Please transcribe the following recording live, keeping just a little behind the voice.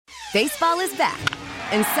Baseball is back,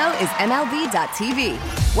 and so is MLB.tv.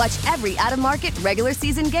 Watch every out-of-market regular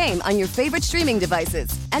season game on your favorite streaming devices,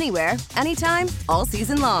 anywhere, anytime, all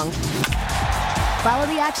season long. Follow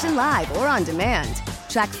the action live or on demand.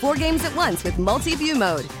 Track 4 games at once with multi-view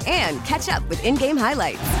mode and catch up with in-game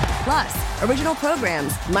highlights. Plus, original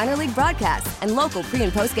programs, minor league broadcasts, and local pre-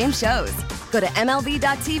 and post-game shows. Go to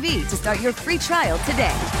MLB.tv to start your free trial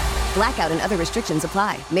today. Blackout and other restrictions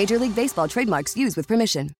apply. Major League Baseball trademarks used with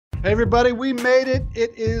permission. Hey everybody, we made it.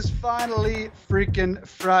 It is finally freaking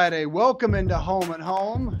Friday. Welcome into Home and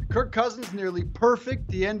Home. Kirk Cousins nearly perfect.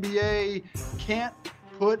 The NBA can't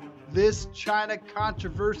put this China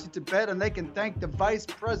controversy to bed, and they can thank the Vice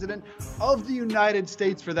President of the United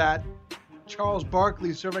States for that. Charles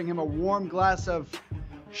Barkley serving him a warm glass of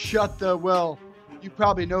you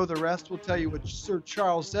probably know the rest. We'll tell you what Sir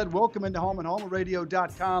Charles said. Welcome into Home and Home,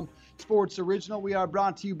 radio.com sports original. We are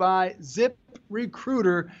brought to you by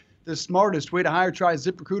ZipRecruiter. The smartest way to hire. Try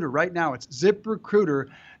ZipRecruiter right now. It's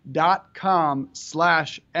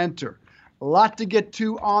ZipRecruiter.com/enter. A lot to get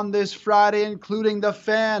to on this Friday, including the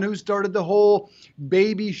fan who started the whole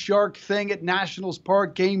baby shark thing at Nationals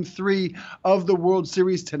Park, Game 3 of the World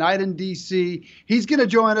Series tonight in D.C. He's going to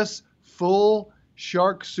join us full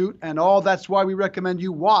shark suit and all. That's why we recommend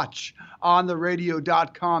you watch on the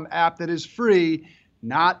radio.com app that is free.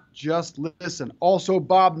 Not just listen. Also,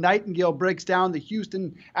 Bob Nightingale breaks down the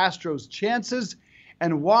Houston Astros' chances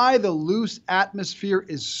and why the loose atmosphere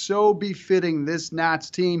is so befitting this Nats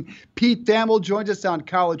team. Pete Thamel joins us on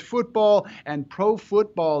college football and pro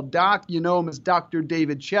football doc. You know him as Dr.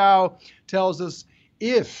 David Chow. Tells us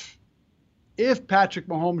if Patrick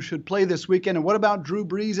Mahomes should play this weekend, and what about Drew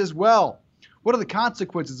Brees as well? What are the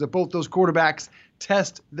consequences if both those quarterbacks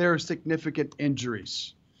test their significant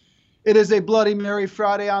injuries? It is a Bloody Mary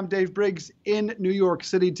Friday. I'm Dave Briggs in New York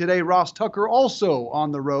City today. Ross Tucker also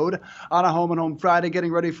on the road on a Home and Home Friday,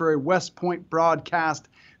 getting ready for a West Point broadcast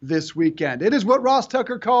this weekend. It is what Ross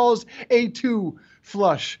Tucker calls a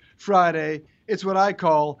two-flush Friday. It's what I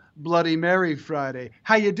call Bloody Mary Friday.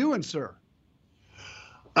 How you doing, sir?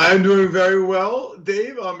 I'm doing very well,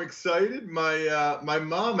 Dave. I'm excited. My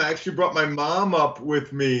mom actually brought my mom up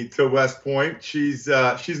with me to West Point. She's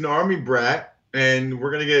an Army brat. And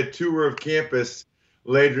we're going to get a tour of campus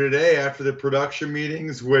later today after the production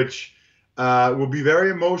meetings, which will be very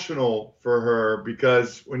emotional for her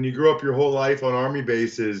because when you grew up your whole life on Army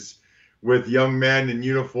bases with young men in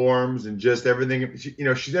uniforms and just everything,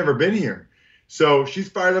 she's never been here. So she's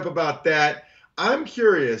fired up about that. I'm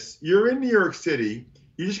curious, you're in New York City.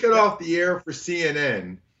 You just got off the air for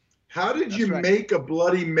CNN. How did you make a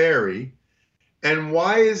Bloody Mary? And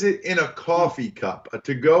why is it in a coffee cup, a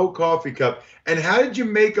to-go coffee cup? And how did you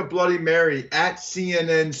make a Bloody Mary at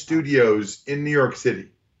CNN studios in New York City?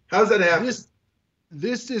 How's that happen?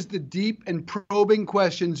 This is the deep and probing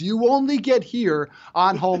questions you only get here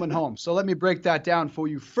on Home and Home. So let me break that down for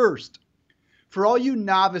you first. For all you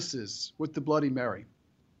novices with the Bloody Mary,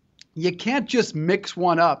 you can't just mix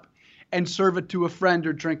one up and serve it to a friend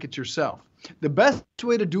or drink it yourself. The best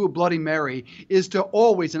way to do a Bloody Mary is to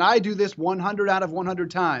always, and I do this 100 out of 100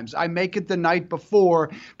 times, I make it the night before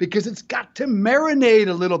because it's got to marinate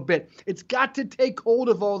a little bit. It's got to take hold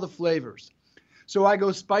of all the flavors. So I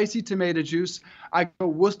go spicy tomato juice, I go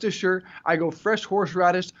Worcestershire, I go fresh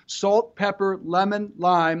horseradish, salt, pepper, lemon,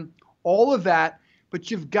 lime, all of that. But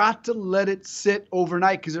you've got to let it sit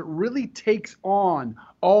overnight because it really takes on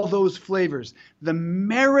all those flavors. The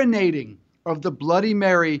marinating of the Bloody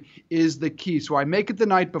Mary is the key. So I make it the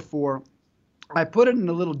night before. I put it in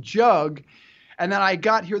a little jug. And then I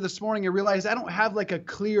got here this morning and realized I don't have like a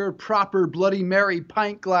clear, proper Bloody Mary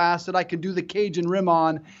pint glass that I can do the Cajun rim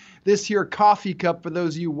on. This here coffee cup, for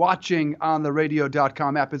those of you watching on the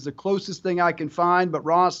radio.com app, is the closest thing I can find. But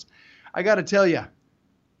Ross, I got to tell you,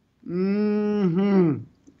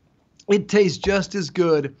 it tastes just as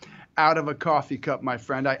good out of a coffee cup, my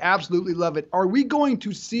friend. I absolutely love it. Are we going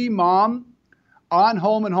to see Mom on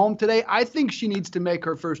Home and Home today? I think she needs to make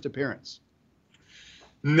her first appearance.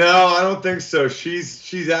 No, I don't think so.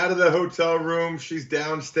 She's out of the hotel room. She's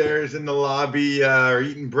downstairs in the lobby, or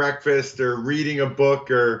eating breakfast, or reading a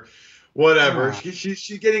book, or whatever.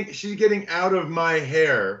 She's getting out of my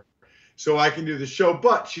hair, so I can do the show.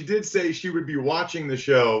 But she did say she would be watching the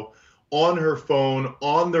show on her phone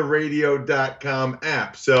on the radio.com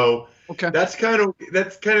app. So that's kind of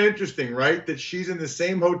interesting, right? That she's in the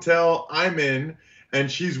same hotel I'm in,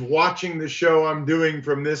 and she's watching the show I'm doing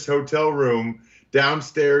from this hotel room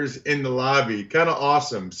downstairs in the lobby. Kind of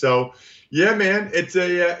awesome. So yeah, man, it's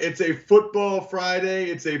a football Friday.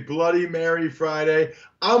 It's a Bloody Mary Friday.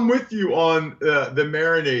 I'm with you on the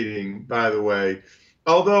marinating, by the way.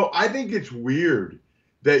 Although I think it's weird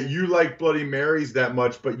that you like Bloody Marys that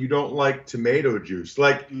much, but you don't like tomato juice.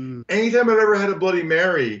 Like anytime I've ever had a Bloody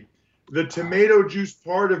Mary, the tomato juice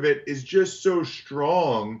part of it is just so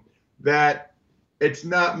strong that it's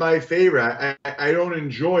not my favorite. I don't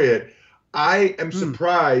enjoy it. I am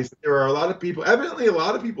surprised there are a lot of people, evidently a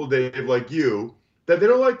lot of people, Dave, like you, that they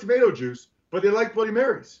don't like tomato juice, but they like Bloody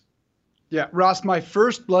Marys. Yeah, Ross, my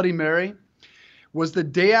first Bloody Mary was the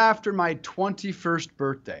day after my 21st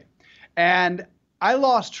birthday. And I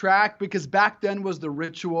lost track because back then was the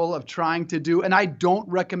ritual of trying to do, and I don't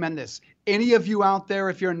recommend this. Any of you out there,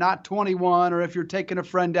 if you're not 21 or if you're taking a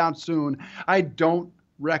friend down soon, I don't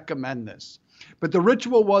recommend this. But the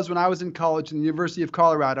ritual was when I was in college in the University of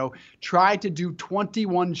Colorado, try to do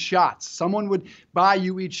 21 shots. Someone would buy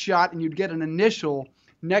you each shot and you'd get an initial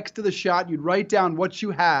next to the shot. You'd write down what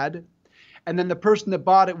you had, and then the person that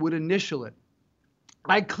bought it would initial it.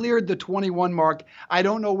 I cleared the 21 mark. I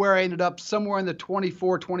don't know where I ended up, somewhere in the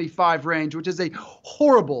 24, 25 range, which is a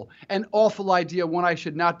horrible and awful idea, one I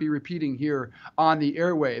should not be repeating here on the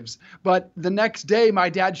airwaves. But the next day, my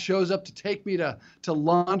dad shows up to take me to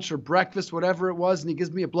lunch or breakfast, whatever it was, and he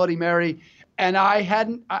gives me a Bloody Mary, and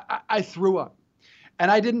I threw up. And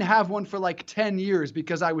I didn't have one for like 10 years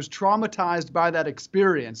because I was traumatized by that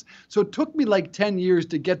experience. So it took me like 10 years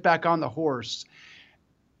to get back on the horse.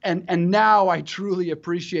 And now I truly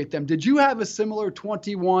appreciate them. Did you have a similar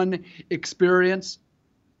 21 experience?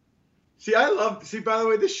 See, by the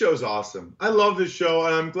way, this show's awesome. I love this show,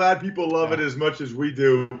 and I'm glad people love it as much as we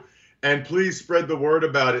do. And please spread the word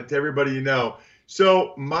about it to everybody you know.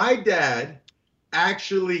 So my dad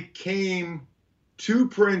actually came to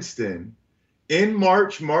Princeton in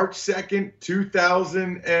March 2nd,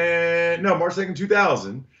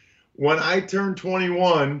 2000, when I turned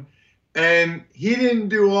 21. And he didn't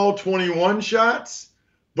do all 21 shots,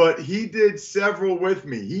 but he did several with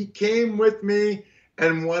me. He came with me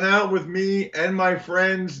and went out with me and my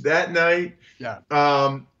friends that night. Yeah.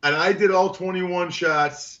 And I did all 21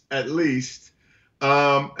 shots at least.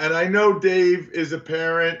 And I know Dave is a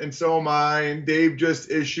parent, and so am I. And Dave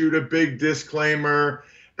just issued a big disclaimer,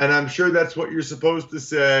 and I'm sure that's what you're supposed to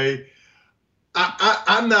say.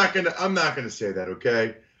 I'm not gonna say that.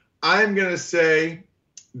 Okay. I'm gonna say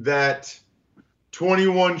that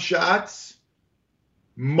 21 shots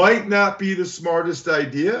might not be the smartest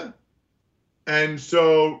idea. And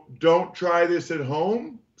so don't try this at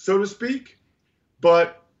home, so to speak.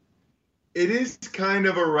 But it is kind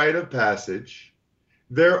of a rite of passage.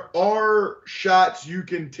 There are shots you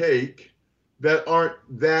can take that aren't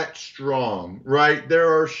that strong, right?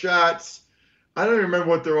 There are shots, I don't remember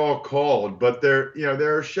what they're all called, but there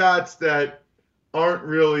are shots that aren't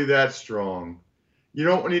really that strong. You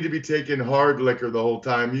don't need to be taking hard liquor the whole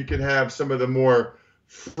time. You can have some of the more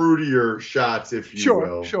fruitier shots, if you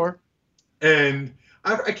will. Sure. And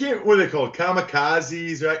I can't, what are they called?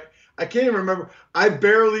 Kamikazes, right? I can't even remember. I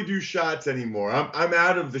barely do shots anymore. I'm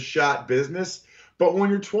out of the shot business. But when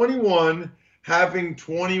you're 21, having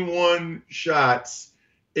 21 shots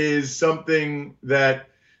is something that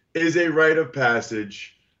is a rite of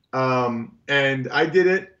passage. And I did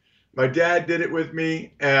it. My dad did it with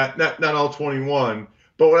me, not all 21.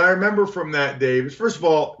 But what I remember from that, Dave, is first of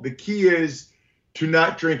all, the key is to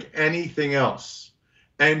not drink anything else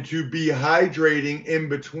and to be hydrating in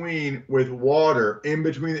between with water in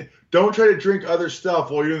between. Don't try to drink other stuff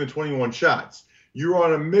while you're doing the 21 shots. You're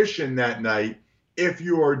on a mission that night if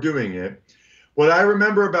you are doing it. What I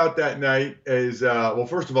remember about that night is, well,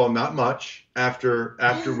 first of all, not much after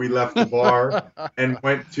we left the bar and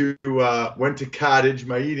went to Cottage,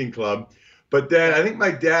 my eating club. But then I think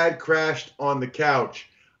my dad crashed on the couch.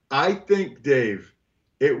 I think, Dave,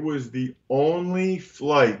 it was the only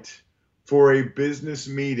flight for a business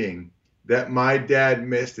meeting that my dad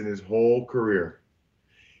missed in his whole career.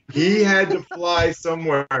 He had to fly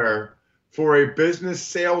somewhere for a business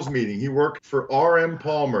sales meeting. He worked for R.M.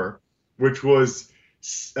 Palmer, which was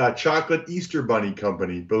a chocolate Easter Bunny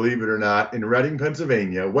company, believe it or not, in Reading,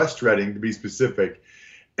 Pennsylvania, West Reading to be specific.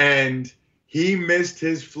 And he missed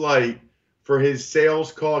his flight for his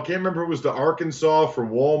sales call. I can't remember if it was to Arkansas for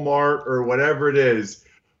Walmart or whatever it is.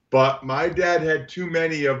 But my dad had too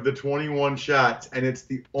many of the 21 shots, and it's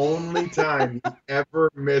the only time he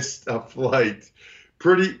ever missed a flight.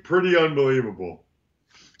 Pretty unbelievable.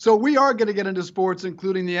 So we are going to get into sports,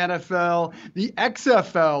 including the NFL, the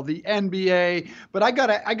XFL, the NBA. But I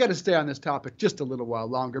gotta stay on this topic just a little while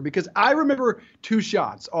longer because I remember 2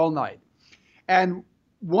 shots all night. And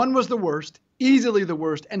one was the worst, easily the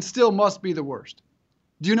worst, and still must be the worst.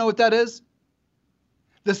 Do you know what that is?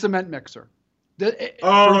 The cement mixer.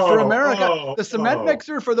 For America, the cement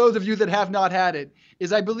mixer, for those of you that have not had it,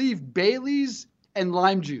 is, I believe, Bailey's and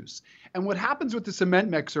lime juice. And what happens with the cement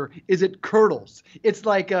mixer is it curdles. It's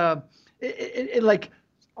like it like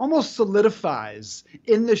almost solidifies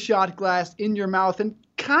in the shot glass, in your mouth, and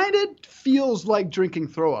kind of feels like drinking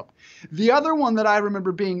throw up. The other one that I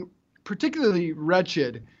remember being particularly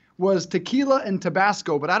wretched was tequila and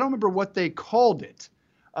Tabasco, but I don't remember what they called it.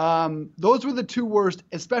 Those were the two worst,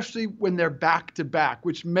 especially when they're back to back,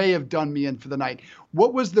 which may have done me in for the night.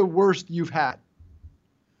 What was the worst you've had?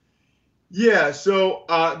 Yeah, so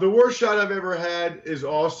the worst shot I've ever had is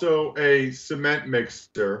also a cement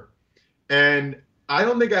mixer. And I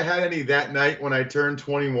don't think I had any that night when I turned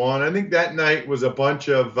 21. I think that night was a bunch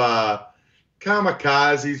of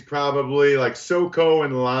kamikazes, probably, like SoCo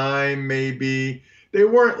and lime, maybe. They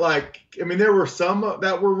weren't like, I mean, there were some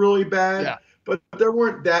that were really bad. Yeah. But there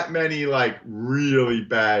weren't that many, like, really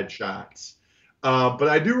bad shots. But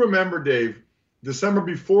I do remember, Dave, the summer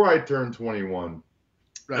before I turned 21,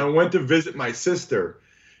 right, I went to visit my sister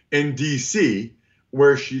in D.C.,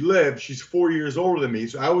 where she lived. She's 4 years older than me.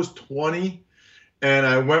 So I was 20, and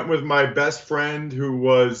I went with my best friend who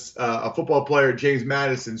was a football player, James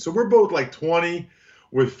Madison. So we're both, like, 20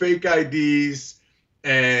 with fake IDs,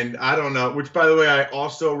 and I don't know, which, by the way, I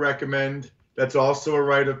also recommend. That's also a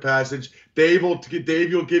rite of passage. Dave will give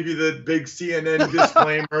you the big CNN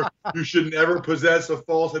disclaimer. You should never possess a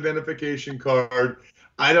false identification card.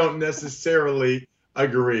 I don't necessarily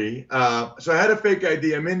agree. So I had a fake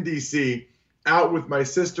ID. I'm in D.C., out with my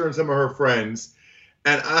sister and some of her friends.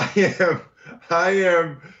 And I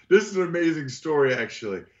am, this is an amazing story,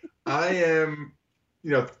 actually. I am,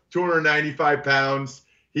 295 pounds.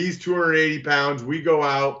 He's 280 pounds. We go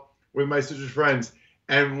out with my sister's friends.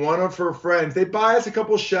 And one of her friends, they buy us a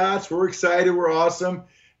couple shots. We're excited. We're awesome.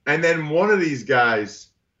 And then one of these guys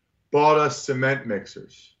bought us cement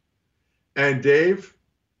mixers. And Dave,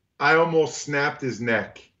 I almost snapped his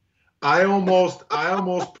neck. I almost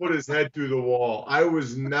put his head through the wall. I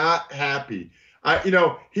was not happy.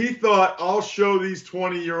 He thought, I'll show these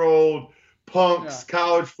 20-year-old punks,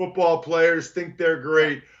 college football players think they're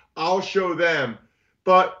great. I'll show them.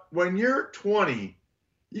 But when you're 20,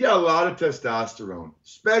 you got a lot of testosterone,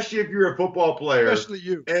 especially if you're a football player. Especially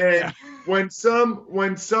you. And when some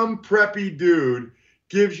preppy dude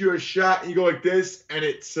gives you a shot and you go like this and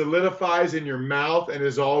it solidifies in your mouth and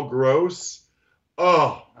is all gross.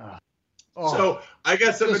 So I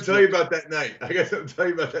got something to tell you about that night.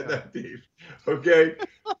 Night, Dave. Okay?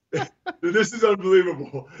 This is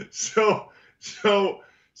unbelievable. So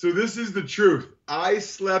this is the truth. I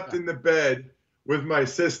slept in the bed with my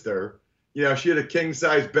sister. She had a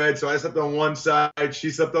king-size bed, so I slept on one side.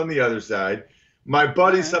 She slept on the other side. My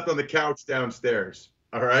buddy slept on the couch downstairs.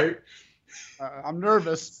 All right? I'm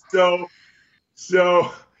nervous. So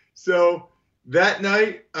that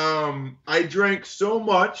night, I drank so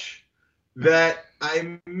much that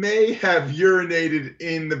I may have urinated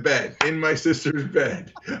in the bed, in my sister's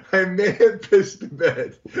bed. I may have pissed the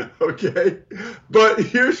bed, okay? But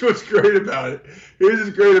here's what's great about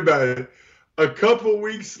it. A couple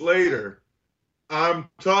weeks later, I'm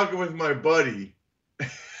talking with my buddy,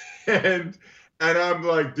 and I'm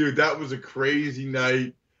like, dude, that was a crazy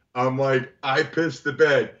night. I'm like, I pissed the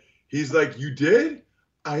bed. He's like, you did?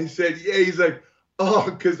 I said, yeah. He's like,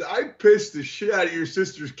 oh, because I pissed the shit out of your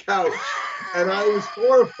sister's couch, and I was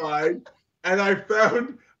horrified, and I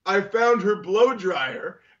found her blow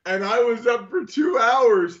dryer, and I was up for 2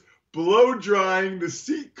 hours blow drying the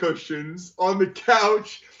seat cushions on the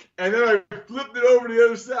couch, and then I flipped it over to the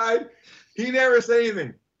other side. He never said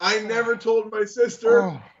anything. I never told my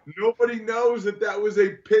sister. Nobody knows that was a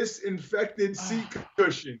piss-infected seat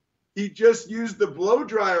cushion. He just used the blow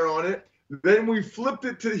dryer on it. Then he flipped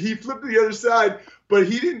it to the other side, but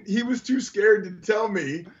he was too scared to tell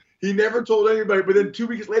me. He never told anybody. But then 2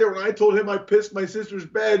 weeks later, when I told him I pissed my sister's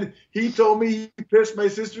bed, he told me he pissed my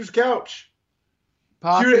sister's couch.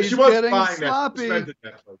 Poppy's getting sloppy.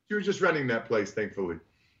 She was just renting that place, thankfully.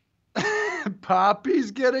 Poppy's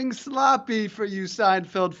getting sloppy for you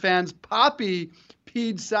Seinfeld fans. Poppy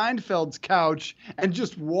peed Seinfeld's couch and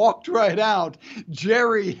just walked right out.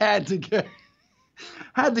 Jerry had to get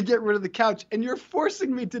rid of the couch, and you're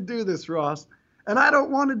forcing me to do this, Ross, and I don't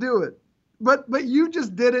want to do it. But you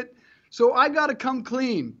just did it, so I got to come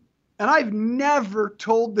clean. And I've never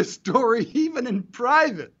told this story even in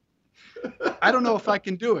private. I don't know if I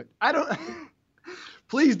can do it.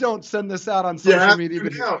 Please don't send this out on social media.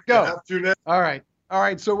 Go. All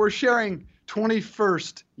right. So we're sharing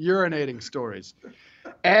 21st urinating stories.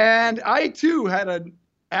 And I, too, had an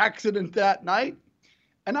accident that night.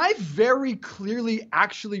 And I very clearly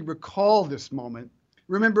actually recall this moment.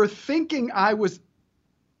 Remember thinking I was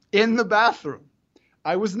in the bathroom.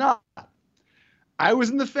 I was not. I was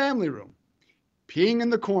in the family room, peeing in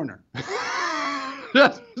the corner.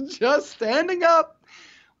 just standing up,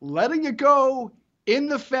 letting it go in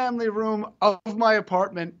the family room of my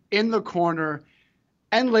apartment in the corner,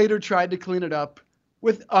 and later tried to clean it up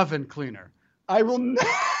with oven cleaner. I will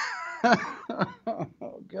oh,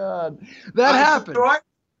 God. That happened. So I've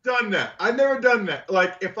done that. I've never done that.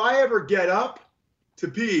 Like, if I ever get up to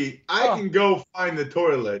pee, I can go find the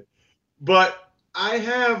toilet. But I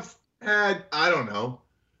have had, I don't know,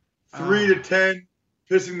 3 to 10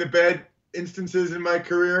 pissing the bed instances in my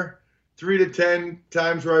career. 3 to 10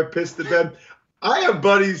 times where I pissed the bed. I have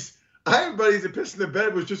buddies that piss in the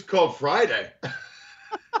bed was just called Friday.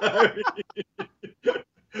 I mean,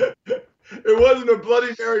 it wasn't a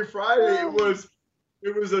Bloody Mary Friday. It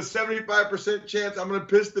was a 75% chance I'm going to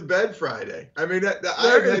piss the bed Friday. I mean,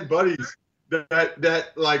 I've had buddies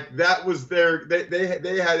that was their,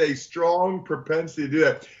 they had a strong propensity to do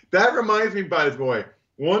that. That reminds me, by the way,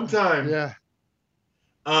 one time,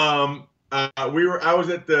 I was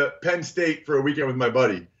at the Penn State for a weekend with my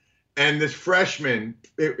buddy, and this freshman,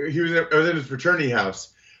 I was in his fraternity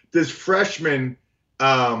house. This freshman,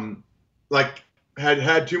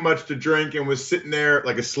 had too much to drink and was sitting there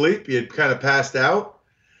like asleep. He had kind of passed out.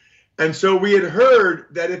 And so we had heard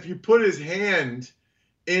that if you put his hand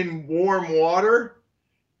in warm water,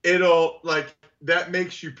 that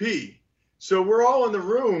makes you pee. So we're all in the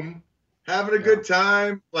room having a good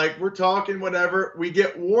time. Like, we're talking, whatever. We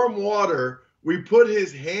get warm water. We put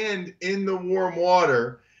his hand in the warm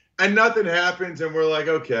water and nothing happens. And we're like,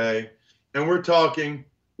 okay. And we're talking.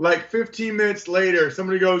 Like 15 minutes later,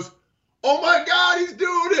 somebody goes, "Oh my God, he's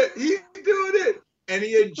doing it. He's doing it." And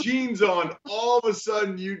he had jeans on. All of a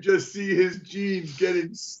sudden, you just see his jeans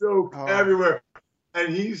getting soaked everywhere.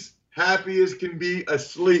 And he's happy as can be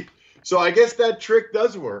asleep. So I guess that trick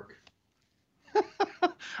does work.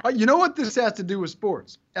 You know what this has to do with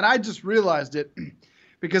sports? And I just realized it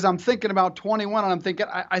because I'm thinking about 21, and I'm thinking,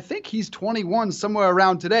 I think he's 21 somewhere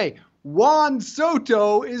around today. Juan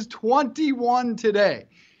Soto is 21 today.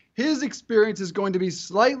 His experience is going to be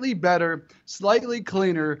slightly better, slightly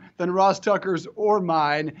cleaner than Ross Tucker's or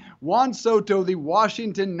mine. Juan Soto, the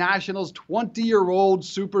Washington Nationals 20-year-old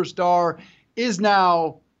superstar, is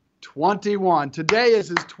now 21. Today is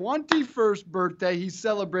his 21st birthday. He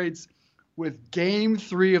celebrates with Game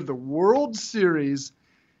 3 of the World Series.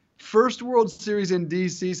 First World Series in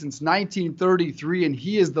D.C. since 1933, and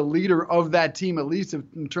he is the leader of that team, at least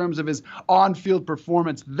in terms of his on-field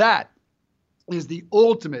performance. That is the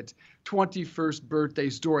ultimate 21st birthday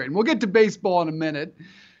story. And we'll get to baseball in a minute,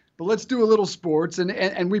 but let's do a little sports.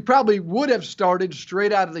 And we probably would have started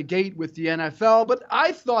straight out of the gate with the NFL, but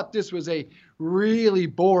I thought this was a really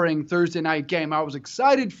boring Thursday night game. I was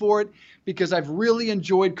excited for it because I've really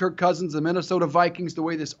enjoyed Kirk Cousins, the Minnesota Vikings, the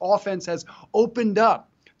way this offense has opened up,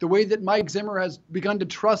 the way that Mike Zimmer has begun to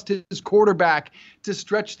trust his quarterback to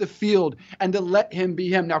stretch the field and to let him be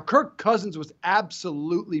him. Now, Kirk Cousins was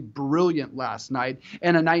absolutely brilliant last night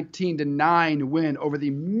in a 19-9 win over the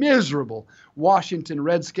miserable Washington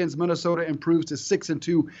Redskins. Minnesota improves to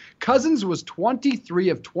 6-2. Cousins was 23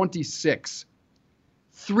 of 26.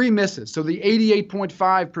 3 misses. So the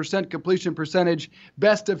 88.5% completion percentage,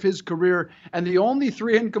 best of his career. And the only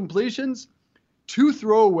 3 incompletions, 2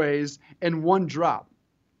 throwaways and 1 drop.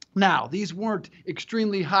 Now, these weren't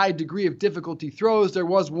extremely high degree of difficulty throws. There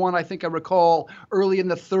was one, I think I recall, early in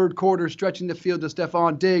the third quarter, stretching the field to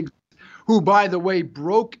Stephon Diggs, who, by the way,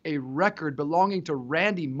 broke a record belonging to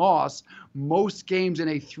Randy Moss, most games in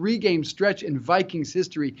a 3-game stretch in Vikings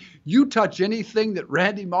history. You touch anything that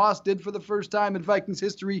Randy Moss did for the first time in Vikings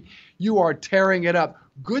history, you are tearing it up.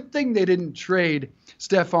 Good thing they didn't trade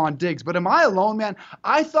Stephon Diggs. But am I alone, man?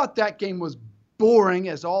 I thought that game was boring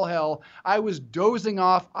as all hell. I was dozing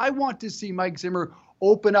off. I want to see Mike Zimmer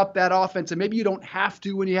open up that offense, and maybe you don't have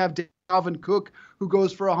to when you have Dalvin Cook, who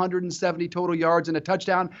goes for 170 total yards and a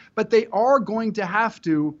touchdown, but they are going to have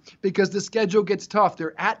to because the schedule gets tough.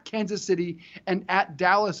 They're at Kansas City and at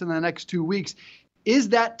Dallas in the next 2 weeks. Is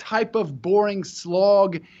that type of boring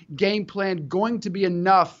slog game plan going to be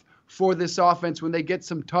enough for this offense when they get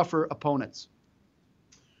some tougher opponents?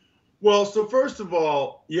 Well, so first of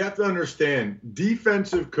all, you have to understand,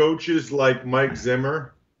 defensive coaches like Mike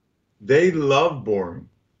Zimmer, they love boring.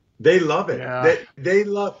 They love it. Yeah. They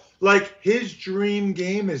love, like, his dream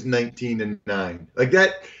game is 19-9. Like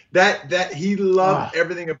that he loved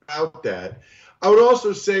everything about that. I would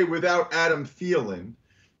also say without Adam Thielen,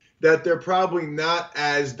 that they're probably not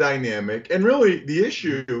as dynamic. And really the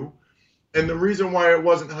issue And the reason why it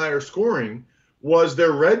wasn't higher scoring was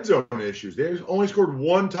their red zone issues. They only scored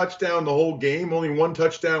one touchdown the whole game, only one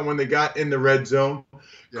touchdown when they got in the red zone.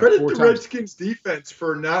 Yeah, credit the Redskins defense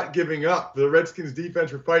for not giving up, the Redskins defense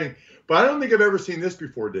for fighting. But I don't think I've ever seen this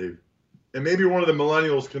before, Dave. And maybe one of the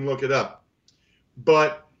millennials can look it up.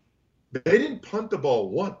 But they didn't punt the ball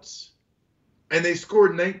once. And they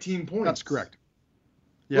scored 19 points. That's correct.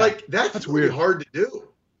 Yeah. Like, that's really weird. Hard to do.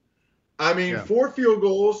 I mean, 4 field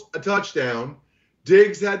goals, a touchdown.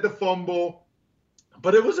 Diggs had the fumble.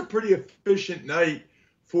 But it was a pretty efficient night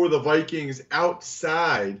for the Vikings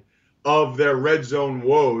outside of their red zone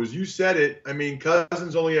woes. You said it. I mean,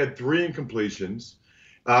 Cousins only had 3 incompletions,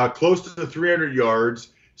 close to the 300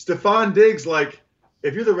 yards. Stephon Diggs, like,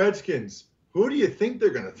 if you're the Redskins, who do you think they're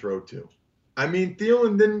going to throw to? I mean,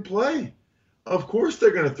 Thielen didn't play. Of course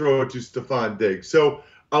they're going to throw it to Stephon Diggs. So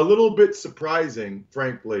a little bit surprising,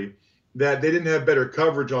 frankly, that they didn't have better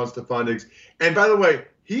coverage on Stephon Diggs. And by the way,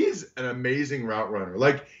 he's an amazing route runner.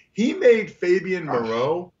 Like, he made Fabian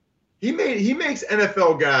Moreau. He makes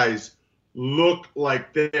NFL guys look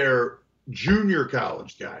like they're junior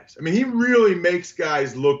college guys. I mean, he really makes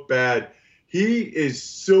guys look bad. He is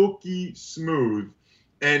silky smooth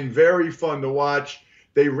and very fun to watch.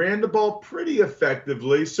 They ran the ball pretty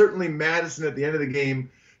effectively. Certainly Madison at the end of the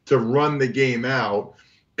game to run the game out.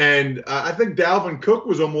 And I think Dalvin Cook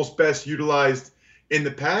was almost best utilized in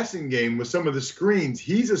the passing game with some of the screens.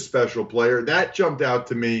 He's a special player. That jumped out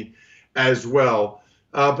to me as well.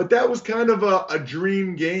 But that was kind of a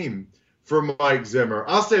dream game for Mike Zimmer.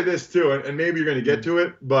 I'll say this too, and maybe you're going to get to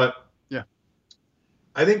it, but yeah,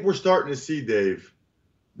 I think we're starting to see, Dave,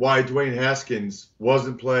 why Dwayne Haskins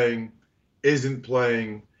wasn't playing, isn't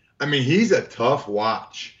playing. I mean, he's a tough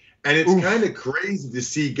watch. And it's kind of crazy to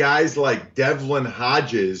see guys like Devlin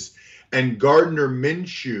Hodges and Gardner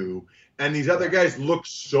Minshew and these other guys look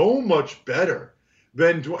so much better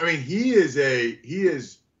than. I mean, he is a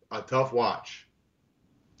tough watch.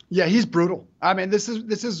 Yeah, he's brutal. I mean, this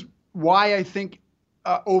is why I think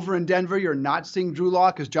over in Denver you're not seeing Drew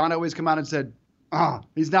Lock, because John always come out and said,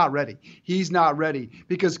 he's not ready. He's not ready,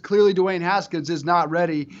 because clearly Dwayne Haskins is not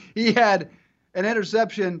ready. He had an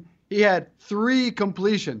interception. He had 3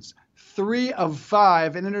 completions, 3 of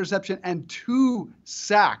 5, an interception, and 2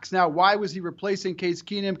 sacks. Now, why was he replacing Case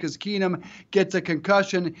Keenum? Because Keenum gets a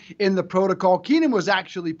concussion in the protocol. Keenum was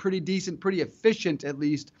actually pretty decent, pretty efficient, at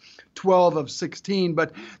least 12 of 16.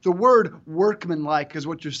 But the word workmanlike is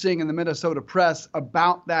what you're seeing in the Minnesota press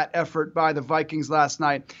about that effort by the Vikings last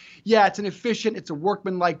night. Yeah, it's an efficient, it's a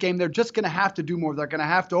workmanlike game. They're just going to have to do more. They're going to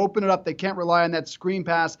have to open it up. They can't rely on that screen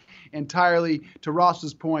pass entirely. To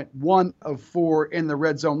Ross's point, 1 of 4 in the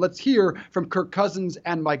red zone. Let's hear from Kirk Cousins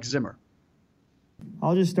and Mike Zimmer.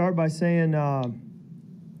 I'll just start by saying,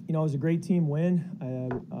 it was a great team win.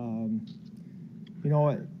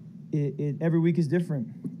 Every week is different,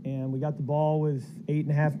 and we got the ball with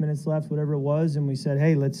 8.5 minutes left, whatever it was, and we said,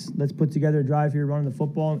 hey, let's put together a drive here, running the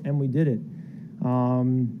football, and we did it.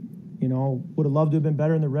 Would have loved to have been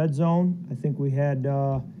better in the red zone. I think we had,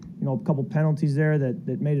 a couple penalties there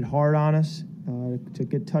that made it hard on us to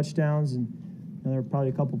get touchdowns, and there were probably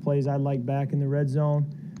a couple plays I'd like back in the red zone.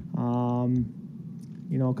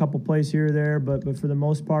 A couple plays here or there, but for the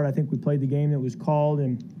most part, I think we played the game that was called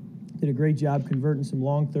and did a great job converting some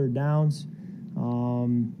long third downs.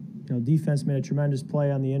 Defense made a tremendous play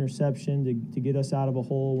on the interception to get us out of a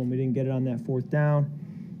hole when we didn't get it on that 4th down.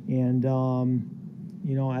 And,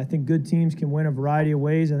 I think good teams can win a variety of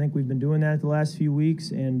ways. I think we've been doing that the last few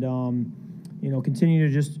weeks, and, continue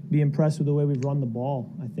to just be impressed with the way we've run the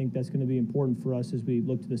ball. I think that's going to be important for us as we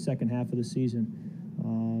look to the second half of the season.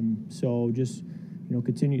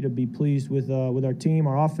 Continue to be pleased with our team,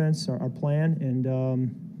 our offense, our plan, and,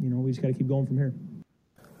 we just got to keep going from here.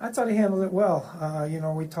 I thought he handled it well.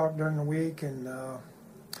 We talked during the week, and,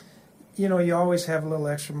 you always have a little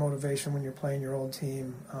extra motivation when you're playing your old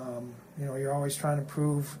team. You're always trying to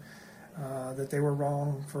prove that they were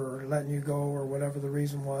wrong for letting you go or whatever the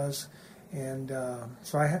reason was. And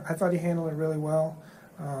so I thought he handled it really well.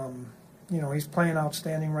 He's playing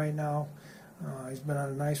outstanding right now. He's been on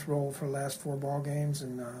a nice roll for the last 4 ball games,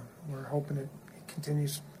 and we're hoping it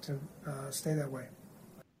continues to stay that way.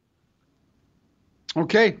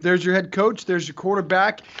 Okay, there's your head coach. There's your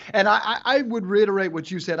quarterback. And I would reiterate what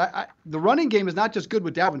you said. The running game is not just good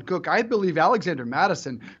with Dalvin Cook. I believe Alexander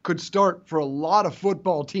Mattison could start for a lot of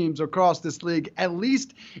football teams across this league, at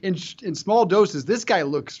least in small doses. This guy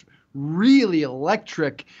looks really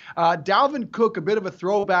electric. Dalvin Cook, a bit of a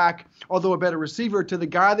throwback, although a better receiver, to the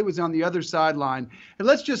guy that was on the other sideline. And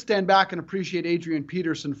let's just stand back and appreciate Adrian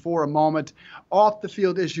Peterson for a moment. Off the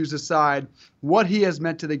field issues aside, what he has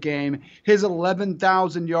meant to the game, his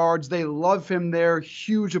 11,000 yards, they love him there.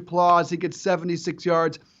 Huge applause. He gets 76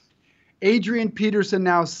 yards. Adrian Peterson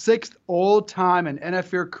now 6th all-time in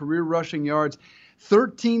NFL career rushing yards,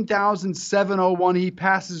 13,701. He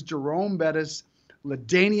passes Jerome Bettis,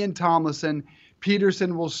 LaDainian Tomlinson.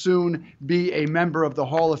 Peterson will soon be a member of the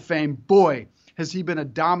Hall of Fame. Boy, has he been a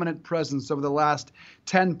dominant presence over the last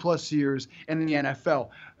 10-plus years in the NFL.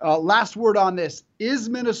 Last word on this. Is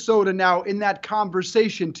Minnesota now in that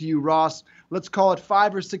conversation to you, Ross? Let's call it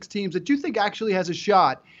 5 or 6 teams that you think actually has a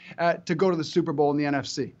shot to go to the Super Bowl in the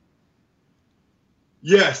NFC.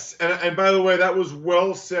 Yes, and by the way, that was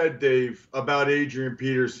well said, Dave, about Adrian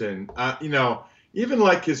Peterson. Even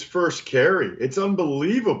like his first carry, it's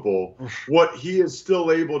unbelievable what he is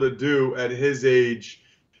still able to do at his age.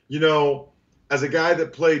 As a guy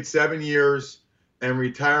that played 7 years and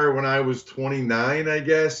retired when I was 29, I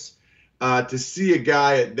guess, to see a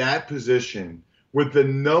guy at that position with the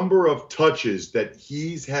number of touches that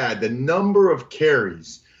he's had, the number of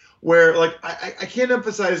carries, where, I can't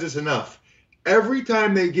emphasize this enough. Every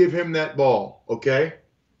time they give him that ball, okay,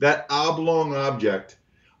 that oblong object,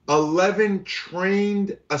 11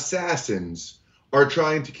 trained assassins are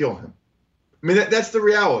trying to kill him. I mean, that's the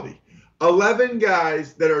reality. 11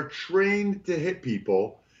 guys that are trained to hit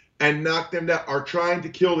people and knock them down are trying to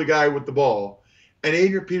kill the guy with the ball. And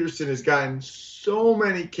Adrian Peterson has gotten so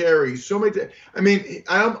many carries, so many.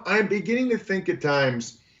 I'm beginning to think at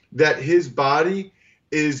times that his body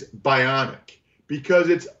is bionic. Because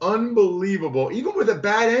it's unbelievable. Even with a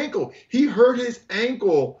bad ankle, he hurt his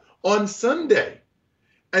ankle on Sunday.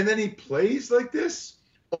 And then he plays like this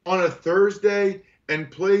on a Thursday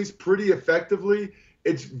and plays pretty effectively.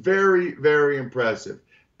 It's very, very impressive.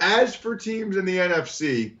 As for teams in the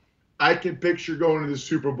NFC, I can picture going to the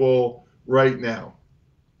Super Bowl right now.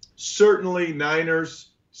 Certainly Niners,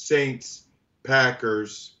 Saints,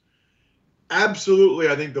 Packers. Absolutely,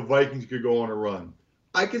 I think the Vikings could go on a run.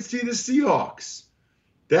 I could see the Seahawks.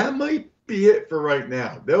 That might be it for right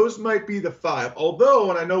now. Those might be the 5. Although,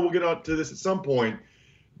 and I know we'll get on to this at some point,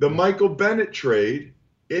 the Michael Bennett trade,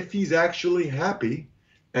 if he's actually happy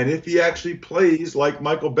and if he actually plays like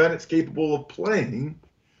Michael Bennett's capable of playing,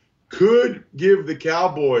 could give the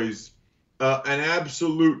Cowboys an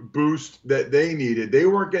absolute boost that they needed. They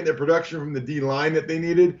weren't getting the production from the D-line that they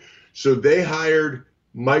needed, so they hired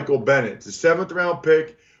Michael Bennett. It's a 7th-round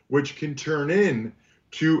pick, which can turn in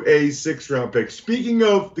to a 6th-round pick. Speaking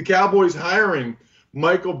of the Cowboys hiring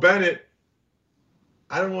Michael Bennett,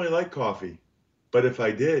 I don't really like coffee, but if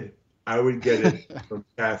I did, I would get it from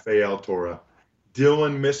Cafe El Toro.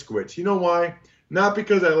 Dylan Miskowitz. You know why? Not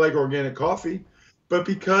because I like organic coffee, but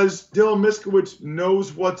because Dylan Miskowitz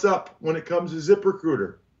knows what's up when it comes to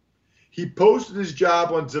ZipRecruiter. He posted his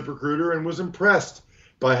job on ZipRecruiter and was impressed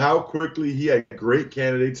by how quickly he had great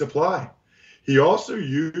candidates apply. He also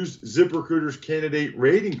used ZipRecruiter's candidate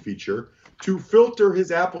rating feature to filter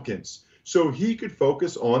his applicants so he could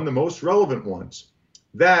focus on the most relevant ones.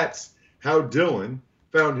 That's how Dylan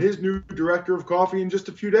found his new director of coffee in just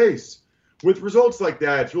a few days. With results like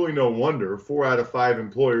that, it's really no wonder 4 out of 5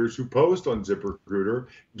 employers who post on ZipRecruiter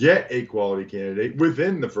get a quality candidate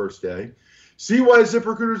within the first day. See why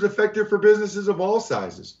ZipRecruiter is effective for businesses of all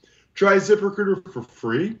sizes. Try ZipRecruiter for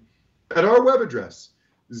free at our web address,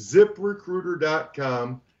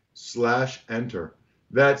 ZipRecruiter.com/enter.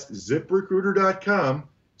 That's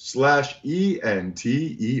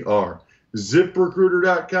ZipRecruiter.com/ENTER.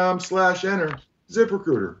 ZipRecruiter.com/enter.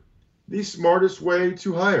 ZipRecruiter, the smartest way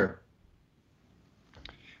to hire.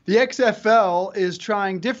 The XFL is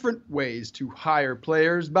trying different ways to hire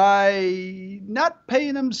players by not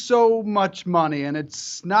paying them so much money, and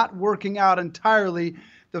it's not working out entirely.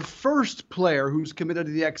 The first player who's committed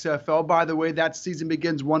to the XFL, by the way, that season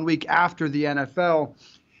begins 1 week after the NFL.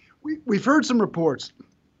 We've heard some reports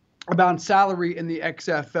about salary in the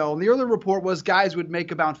XFL. And the earlier report was guys would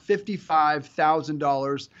make about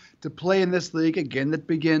 $55,000 to play in this league, again, that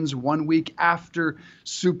begins 1 week after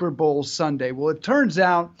Super Bowl Sunday. Well, it turns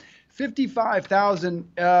out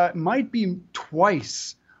 $55,000 might be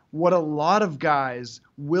twice what a lot of guys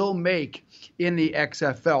will make in the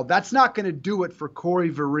XFL. That's not going to do it for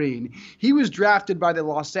Corey Vereen. He was drafted by the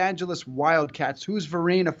Los Angeles Wildcats. Who's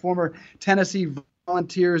Vereen? A former Tennessee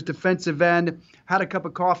Volunteers defensive end, had a cup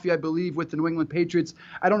of coffee, I believe, with the New England Patriots.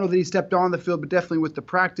 I don't know that he stepped on the field, but definitely with the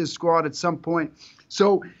practice squad at some point.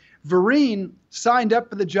 So Vereen signed up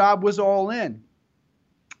for the job, was all in,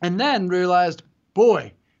 and then realized,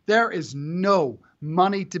 boy, There is no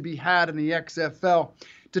money to be had in the XFL.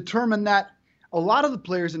 Determine that a lot of the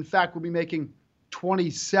players, in fact, will be making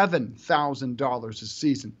 $27,000 a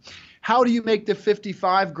season. How do you make the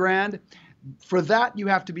 55 grand? For that, you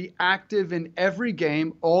have to be active in every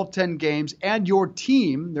game, all 10 games, and your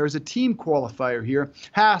team, there's a team qualifier here,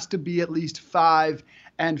 has to be at least 5-5.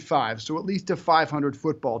 So at least a 500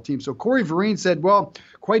 football team. So Corey Vereen said, well,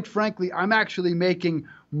 quite frankly, I'm actually making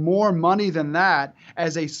more money than that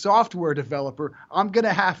as a software developer. I'm going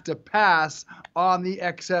to have to pass on the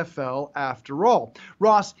XFL after all.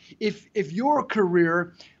 Ross, if your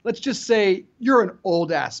career, let's just say you're an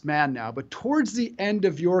old ass man now, but towards the end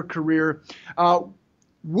of your career,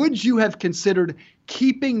 would you have considered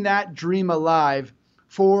keeping that dream alive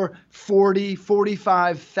for $40,000,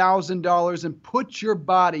 $45,000 and put your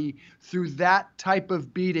body through that type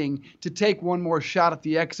of beating to take one more shot at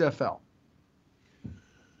the XFL?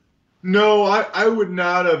 No, I would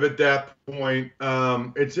not have at that point.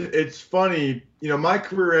 It's funny, my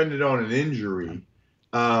career ended on an injury.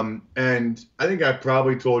 And I think I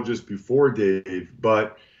probably told just before, Dave,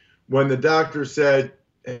 but when the doctor said,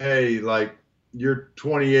 hey, like, you're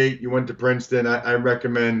 28, you went to Princeton, I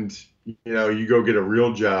recommend, you go get a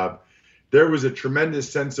real job. There was a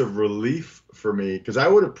tremendous sense of relief for me because I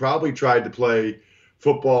would have probably tried to play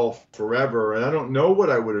football forever. And I don't know what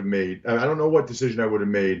I would have made. I don't know what decision I would have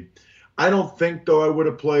made. I don't think, though, I would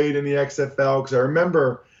have played in the XFL because I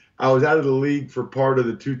remember I was out of the league for part of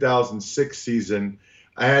the 2006 season.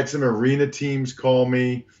 I had some arena teams call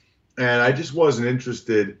me, and I just wasn't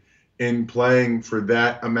interested in playing for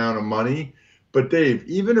that amount of money. But, Dave,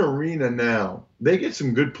 even arena now, they get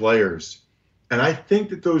some good players. And I think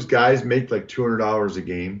that those guys make like $200 a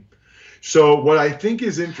game. So what I think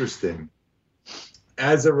is interesting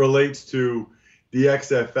as it relates to the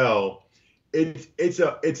XFL,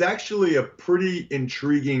 it's actually a pretty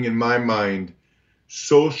intriguing, in my mind,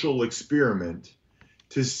 social experiment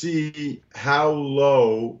to see how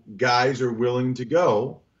low guys are willing to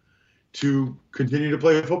go to continue to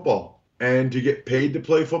play football and to get paid to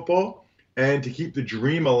play football and to keep the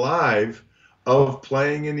dream alive of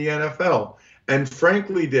playing in the NFL. And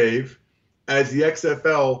frankly, Dave, as the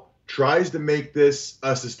XFL tries to make this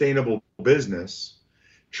a sustainable business,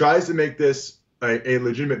 tries to make this a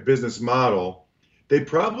legitimate business model, they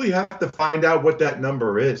probably have to find out what that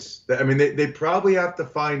number is. I mean, they probably have to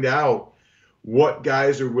find out what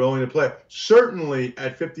guys are willing to play. Certainly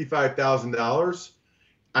at $55,000,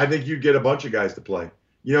 I think you'd get a bunch of guys to play.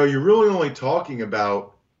 You're really only talking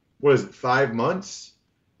about, 5 months?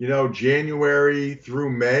 January through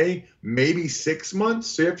May, maybe 6 months.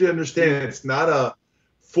 So you have to understand it's not a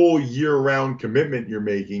full year-round commitment you're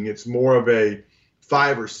making. It's more of a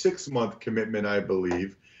 5 or 6 month commitment, I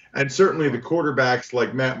believe. And certainly the quarterbacks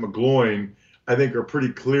like Matt McGloin, I think, are pretty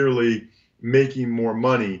clearly making more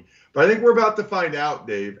money. But I think we're about to find out,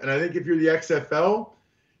 Dave. And I think if you're the XFL,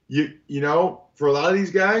 for a lot of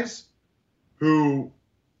these guys who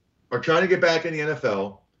are trying to get back in the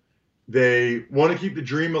NFL, they want to keep the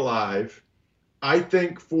dream alive. I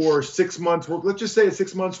think for 6 months work, let's just say it's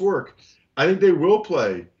 6 months work, I think they will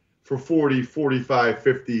play for 40, 45,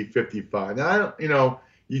 50, 55. Now, I don't,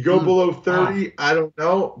 you go below 30, I don't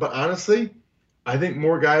know. But honestly, I think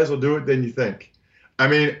more guys will do it than you think. I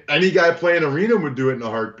mean, any guy playing arena would do it in a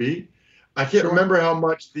heartbeat. I can't remember how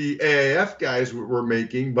much the AAF guys were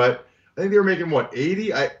making, but I think they were making,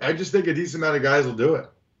 80? I just think a decent amount of guys will do it.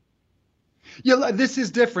 Yeah, this is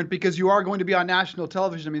different because you are going to be on national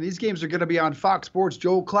television. I mean, these games are going to be on Fox Sports.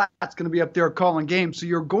 Joel Klatt's going to be up there calling games. So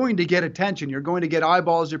you're going to get attention. You're going to get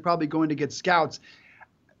eyeballs. You're probably going to get scouts.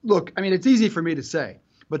 Look, I mean, it's easy for me to say,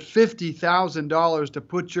 but $50,000 to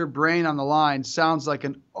put your brain on the line sounds like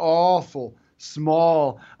an awful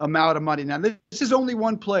small amount of money. Now, this is only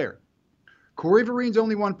one player. Corey Vereen's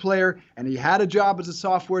only one player, and he had a job as a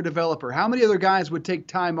software developer. How many other guys would take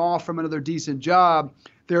time off from another decent job?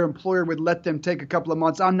 Their employer would let them take a couple of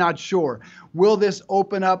months. I'm not sure. Will this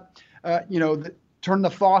open up, turn the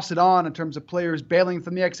faucet on in terms of players bailing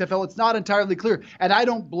from the XFL? It's not entirely clear. And I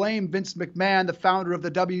don't blame Vince McMahon, the founder of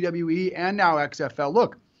the WWE and now XFL.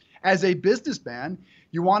 Look, as a businessman,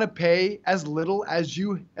 you want to pay as little as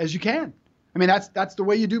you can. I mean, that's the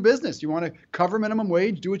way you do business. You want to cover minimum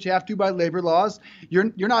wage, do what you have to by labor laws.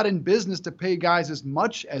 You're not in business to pay guys as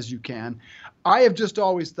much as you can. I have just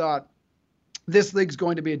always thought this league's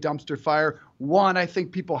going to be a dumpster fire. One, I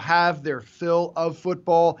think people have their fill of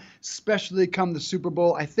football, especially come the Super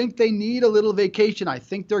Bowl. I think they need a little vacation. I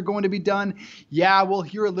think they're going to be done. Yeah, we'll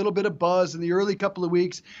hear a little bit of buzz in the early couple of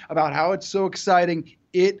weeks about how it's so exciting.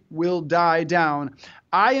 It will die down.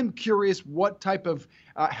 I am curious what type of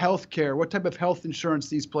health care, what type of health insurance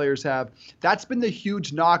these players have. That's been the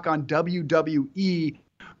huge knock on WWE.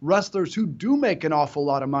 Wrestlers who do make an awful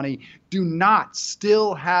lot of money do not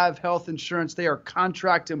still have health insurance. They are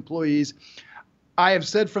contract employees. I have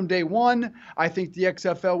said from day one, I think the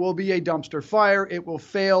XFL will be a dumpster fire. It will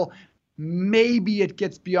fail. Maybe it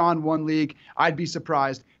gets beyond one league. I'd be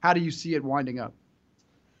surprised. How do you see it winding up?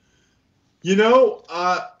 You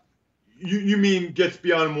mean gets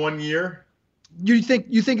beyond 1 year? You think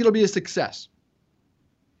it'll be a success?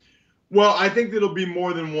 Well, I think it'll be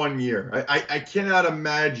more than 1 year. I cannot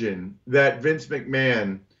imagine that Vince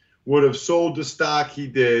McMahon would have sold the stock he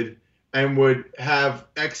did and would have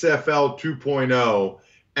XFL 2.0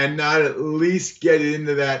 and not at least get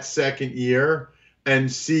into that second year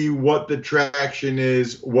and see what the traction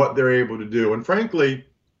is, what they're able to do. And frankly,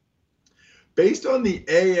 based on the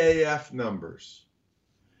AAF numbers,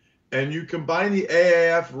 and you combine the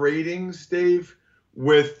AAF ratings, Dave,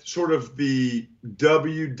 with sort of the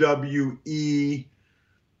WWE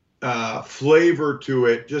flavor to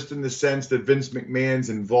it, just in the sense that Vince McMahon's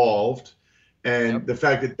involved, and the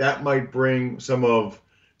fact that that might bring some of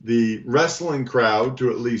the wrestling crowd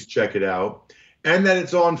to at least check it out, and that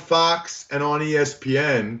it's on Fox and on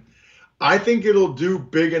ESPN, I think it'll do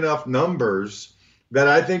big enough numbers that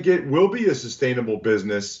I think it will be a sustainable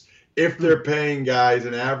business if they're paying guys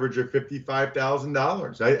an average of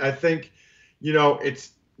 $55,000. I think,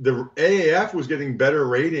 it's the AAF was getting better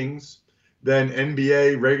ratings than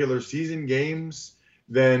NBA regular season games,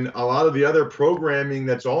 than a lot of the other programming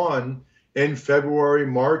that's on in February,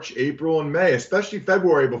 March, April, and May, especially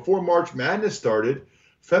February before March Madness started.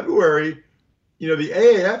 February, the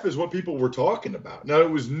AAF is what people were talking about. Now, it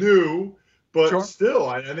was new, but still,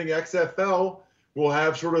 I think XFL will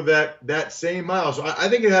have sort of that same mile. So I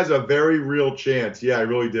think it has a very real chance. Yeah, I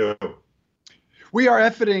really do. We are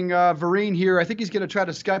efforting Vereen here. I think he's going to try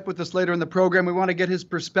to Skype with us later in the program. We want to get his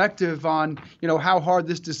perspective on, how hard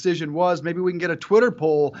this decision was. Maybe we can get a Twitter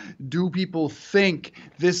poll. Do people think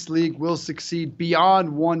this league will succeed beyond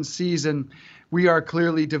one season? We are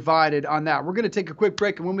clearly divided on that. We're going to take a quick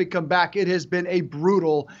break, and when we come back, it has been a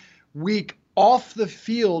brutal week off the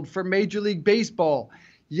field for Major League Baseball.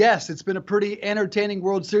 Yes, it's been a pretty entertaining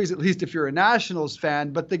World Series, at least if you're a Nationals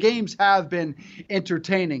fan, but the games have been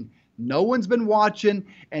entertaining. No one's been watching,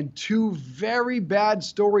 and two very bad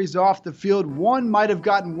stories off the field. One might have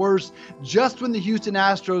gotten worse just when the Houston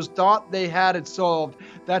Astros thought they had it solved.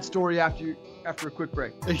 That story after a quick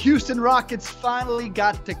break. The Houston Rockets finally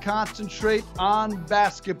got to concentrate on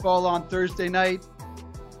basketball on Thursday night.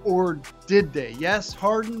 Or did they? Yes,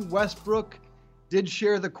 Harden, Westbrook did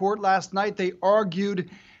share the court last night. They argued,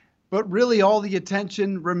 but really all the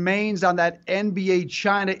attention remains on that NBA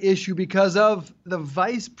China issue because of the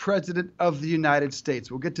Vice President of the United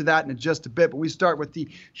States. We'll get to that in just a bit, but we start with the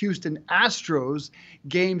Houston Astros,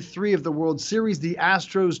 Game 3 of the World Series. The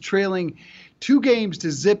Astros trailing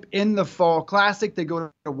 2-0 in the Fall Classic. They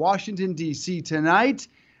go to Washington, D.C. tonight.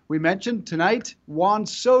 We mentioned tonight, Juan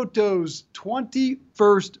Soto's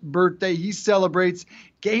 21st birthday. He celebrates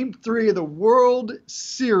Game 3 of the World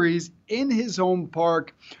Series in his home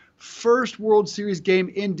park. First World Series game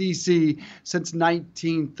in D.C. since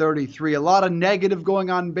 1933. A lot of negative going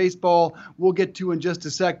on in baseball we'll get to in just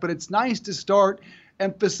a sec, but it's nice to start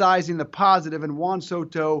emphasizing the positive, and Juan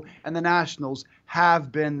Soto and the Nationals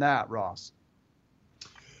have been that, Ross.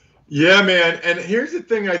 Yeah, man. And here's the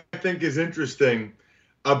thing I think is interesting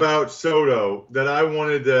about Soto that I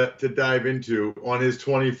wanted to dive into on his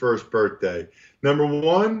 21st birthday. Number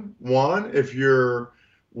one, Juan, if you're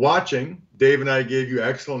watching, Dave and I gave you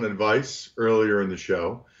excellent advice earlier in the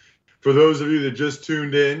show. For those of you that just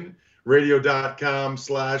tuned in,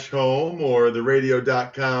 radio.com/home or the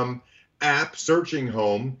radio.com app searching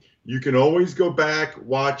home, you can always go back,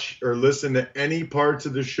 watch, or listen to any parts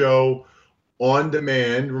of the show on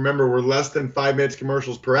demand. Remember, we're less than 5 minutes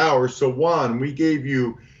commercials per hour. So, Juan, we gave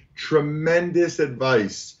you tremendous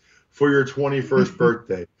advice for your 21st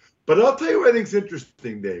birthday. But I'll tell you what I think is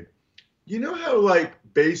interesting, Dave. You know how, like,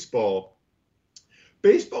 baseball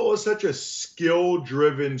is such a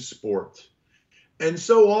skill-driven sport. And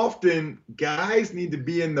so often, guys need to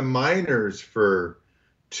be in the minors for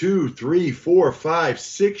 2, 3, 4, 5,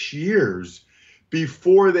 6 years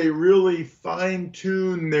before they really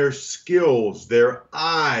fine-tune their skills, their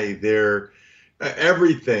eye, their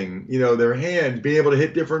everything, their hand, being able to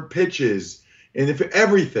hit different pitches, and if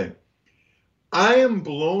everything. I am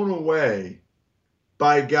blown away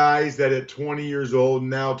by guys that at 20 years old,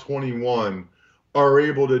 now 21, are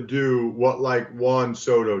able to do what like Juan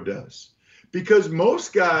Soto does. Because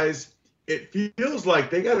most guys, it feels like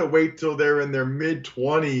they got to wait till they're in their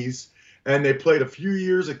mid-20s and they played a few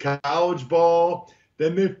years of college ball,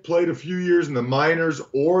 then they've played a few years in the minors,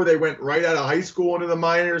 or they went right out of high school into the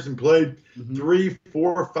minors and played 3,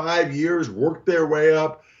 4, 5 years, worked their way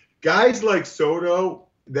up. Guys like Soto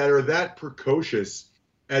that are that precocious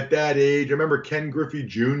at that age. I remember Ken Griffey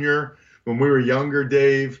Jr. when we were younger,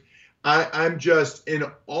 Dave. I'm just in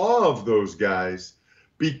awe of those guys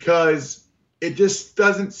because it just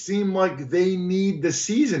doesn't seem like they need the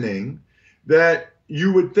seasoning that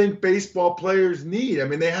you would think baseball players need. I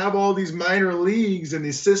mean, they have all these minor leagues and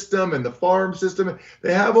the system and the farm system.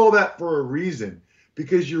 They have all that for a reason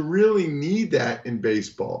because you really need that in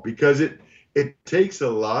baseball because it takes a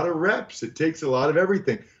lot of reps. It takes a lot of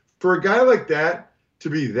everything. For a guy like that to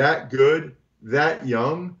be that good, that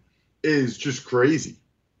young is just crazy.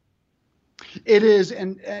 It is,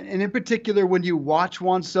 and in particular, when you watch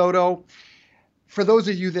Juan Soto, for those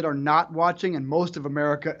of you that are not watching, and most of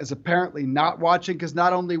America is apparently not watching, because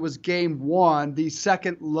not only was Game 1 the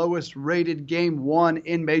second lowest rated Game 1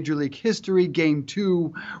 in Major League history, Game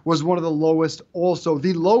 2 was one of the lowest also,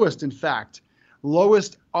 the lowest, in fact,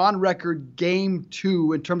 lowest on record Game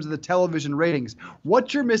 2 in terms of the television ratings.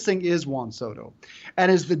 What you're missing is Juan Soto,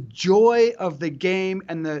 and is the joy of the game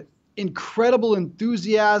and the incredible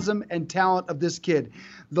enthusiasm and talent of this kid.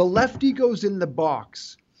 The lefty goes in the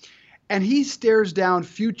box and he stares down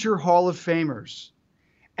future Hall of Famers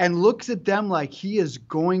and looks at them like he is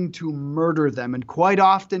going to murder them. And quite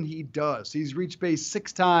often he does. He's reached base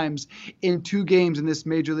 6 times in 2 games in this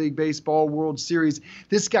Major League Baseball World Series.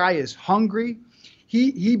 This guy is hungry.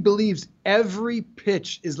 He believes every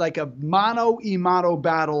pitch is like a mano-a-mano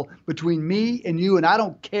battle between me and you, and I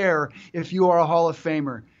don't care if you are a Hall of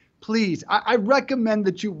Famer. Please, I recommend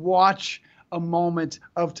that you watch a moment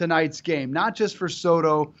of tonight's game, not just for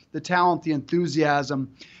Soto, the talent, the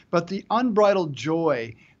enthusiasm, but the unbridled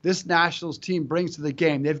joy this Nationals team brings to the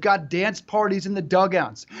game. They've got dance parties in the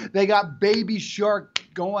dugouts. They got Baby Shark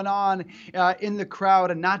going on in the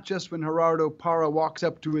crowd, and not just when Gerardo Parra walks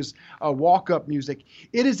up to his walk-up music.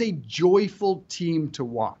 It is a joyful team to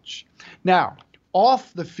watch. Now,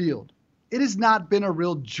 off the field, it has not been a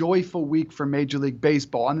real joyful week for Major League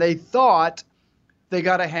Baseball, and they thought they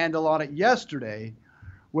got a handle on it yesterday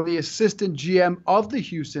when the assistant GM of the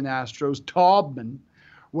Houston Astros, Taubman,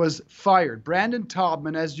 was fired. Brandon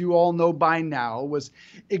Taubman, as you all know by now, was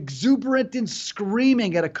exuberant and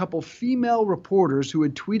screaming at a couple female reporters who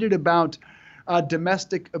had tweeted about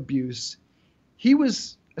domestic abuse. He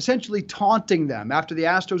was essentially taunting them after the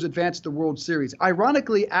Astros advanced the World Series.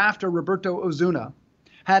 Ironically, after Roberto Osuna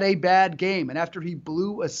had a bad game and after he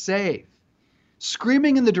blew a save,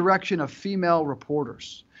 screaming in the direction of female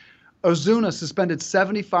reporters. Osuna suspended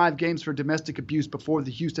 75 games for domestic abuse before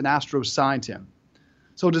the Houston Astros signed him.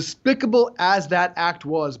 So despicable as that act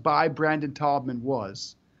was by Brandon Taubman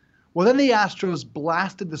was, well, then the Astros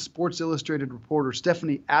blasted the Sports Illustrated reporter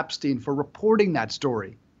Stephanie Epstein for reporting that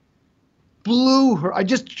story. Blew her. I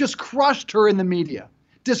just crushed her in the media.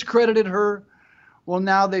 Discredited her. Well,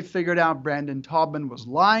 now they figured out Brandon Taubman was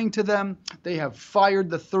lying to them. They have fired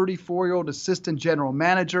the 34-year-old assistant general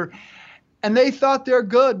manager. And they thought they're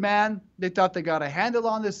good, man. They thought they got a handle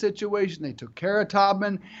on this situation. They took care of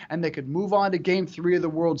Taubman, and they could move on to Game 3 of the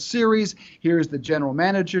World Series. Here's the general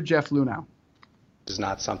manager, Jeff Luhnow. This is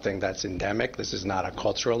not something that's endemic. This is not a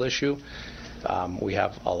cultural issue. We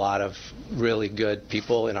have a lot of really good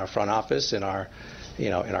people in our front office, in our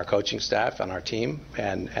coaching staff, on our team,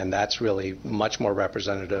 and that's really much more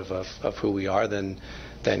representative of who we are than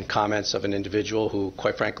comments of an individual who,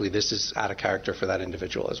 quite frankly, this is out of character for that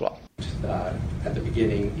individual as well. At the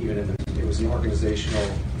beginning, it was an organizational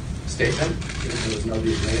statement. There was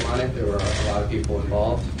nobody's name on it. There were a lot of people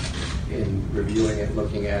involved in reviewing it,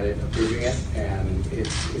 looking at it, approving it, and it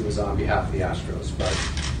was on behalf of the Astros. But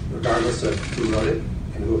regardless of who wrote it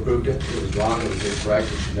and who approved it, it was wrong, it was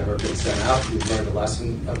incorrect, it should never have been sent out. We've learned a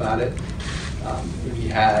lesson about it. We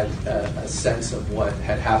had a sense of what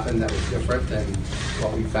had happened that was different than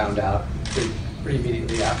what we found out pretty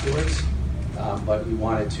immediately afterwards. But we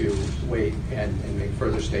wanted to wait and make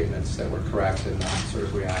further statements that were correct and not sort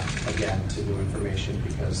of react again to new information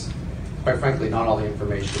because, quite frankly, not all the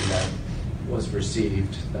information that was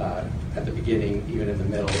received at the beginning, even in the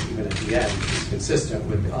middle, even at the end, is consistent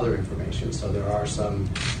with the other information. So there are some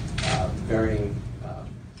varying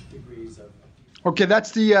degrees of... Okay,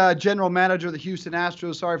 that's the general manager of the Houston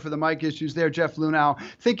Astros. Sorry for the mic issues there, Jeff Luhnow,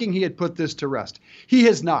 thinking he had put this to rest. He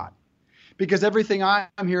has not, because everything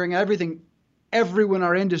I'm hearing, everything everyone in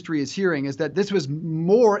our industry is hearing is that this was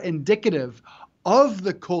more indicative of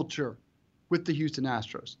the culture with the Houston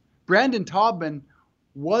Astros. Brandon Taubman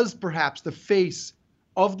was perhaps the face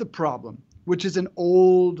of the problem, which is an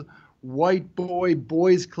old white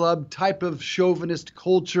boys club type of chauvinist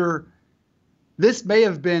culture. This may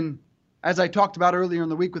have been, as I talked about earlier in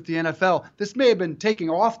the week with the NFL, this may have been taking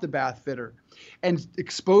off the bath fitter and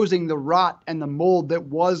exposing the rot and the mold that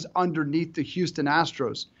was underneath the Houston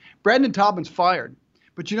Astros. Brandon Taubman's fired.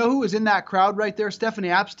 But you know who was in that crowd right there? Stephanie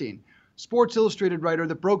Apstein, Sports Illustrated writer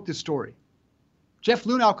that broke this story. Jeff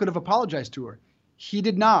Luhnow could have apologized to her. He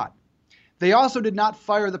did not. They also did not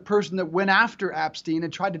fire the person that went after Apstein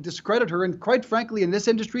and tried to discredit her, and quite frankly, in this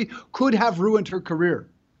industry, could have ruined her career.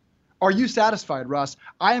 Are you satisfied, Russ?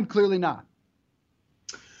 I am clearly not.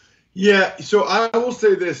 Yeah, so I will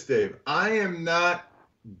say this, Dave. I am not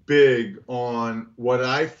big on what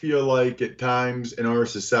I feel like at times in our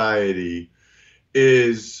society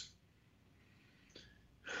is,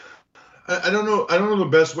 I don't know the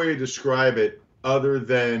best way to describe it other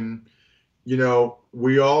than, you know,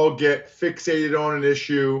 we all get fixated on an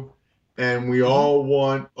issue and we all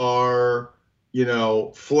want our, you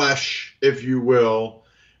know, flesh, if you will.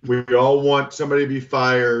 We all want somebody to be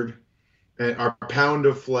fired and our pound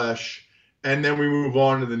of flesh, and then we move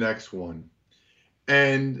on to the next one.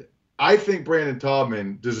 And I think Brandon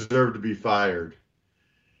Taubman deserved to be fired.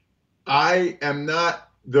 I am not,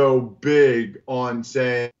 though, big on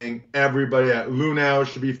saying everybody at Luhnow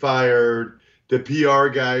should be fired, the PR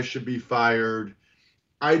guys should be fired.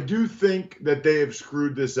 I do think that they have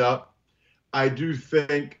screwed this up. I do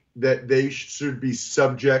think that they should be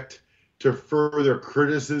subject to further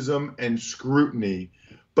criticism and scrutiny.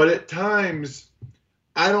 But at times,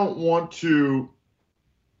 I don't want to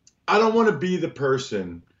be the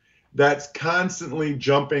person that's constantly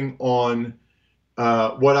jumping on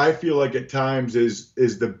what I feel like at times is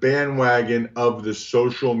the bandwagon of the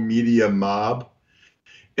social media mob.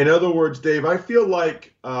 In other words, Dave, I feel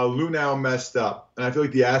like Luhnow messed up, and I feel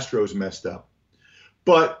like the Astros messed up.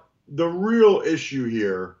 But the real issue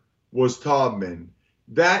here was Taubman.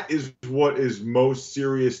 That is what is most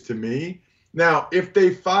serious to me. Now, if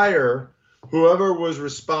they fire whoever was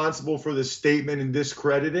responsible for the statement and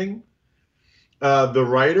discrediting the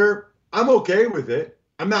writer, I'm okay with it.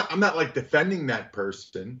 I'm not like defending that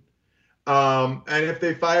person. And if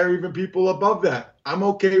they fire even people above that, I'm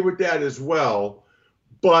okay with that as well.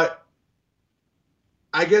 But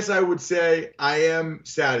I guess I would say I am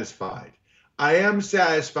satisfied. I am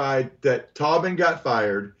satisfied that Taubman got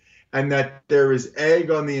fired and that there is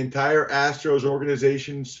egg on the entire Astros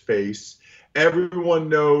organization's face. Everyone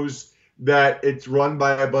knows that it's run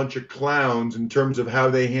by a bunch of clowns in terms of how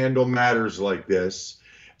they handle matters like this.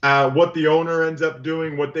 What the owner ends up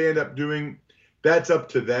doing, what they end up doing, that's up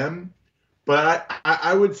to them. But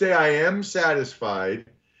I would say I am satisfied.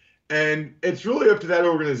 And it's really up to that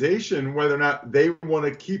organization whether or not they want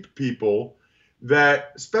to keep people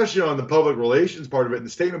that, especially on the public relations part of it and the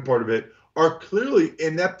statement part of it, are clearly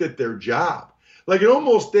inept at their job. Like, it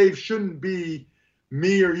almost, Dave, shouldn't be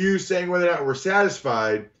me or you saying whether or not we're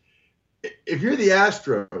satisfied. If you're the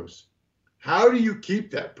Astros, how do you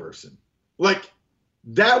keep that person? Like,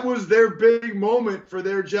 that was their big moment for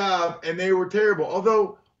their job, and they were terrible.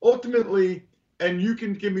 Although, ultimately, and you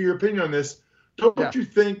can give me your opinion on this, don't you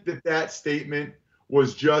think that statement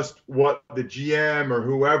was just what the GM or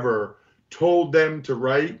whoever told them to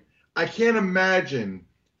write? I can't imagine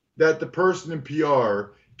that the person in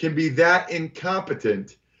PR can be that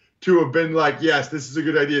incompetent to have been like, yes, this is a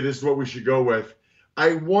good idea. This is what we should go with.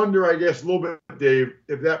 I wonder, I guess, a little bit, Dave,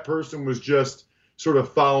 if that person was just sort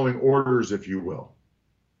of following orders, if you will.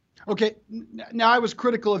 Okay, now I was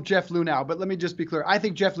critical of Jeff Luhnow, but let me just be clear. I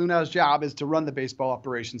think Jeff Luhnow's job is to run the baseball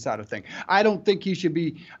operations side of thing. I don't think he should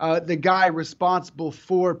be the guy responsible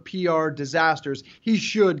for PR disasters. He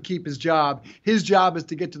should keep his job. His job is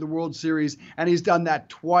to get to the World Series, and he's done that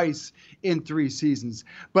twice in 3 seasons.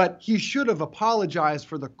 But he should have apologized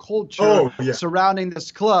for the culture surrounding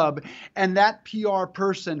this club, and that PR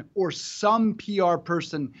person or some PR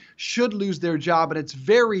person should lose their job. And it's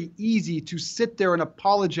very easy to sit there and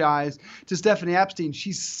apologize to Stephanie Apstein.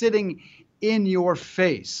 She's sitting in your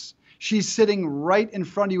face. She's sitting right in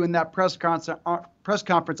front of you in that press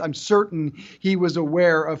conference. I'm certain he was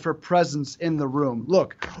aware of her presence in the room.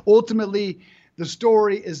 Look, ultimately, the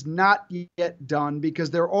story is not yet done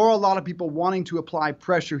because there are a lot of people wanting to apply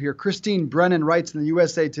pressure here. Christine Brennan writes in the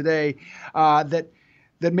USA Today that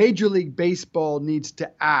that Major League Baseball needs to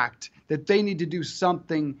act, that they need to do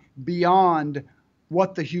something beyond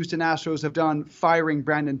what the Houston Astros have done, firing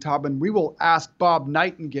Brandon Taubman. We will ask Bob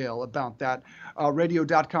Nightingale about that,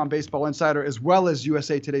 Radio.com baseball insider, as well as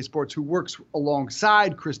USA Today Sports, who works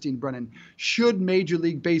alongside Christine Brennan. Should Major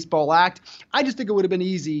League Baseball act? I just think it would have been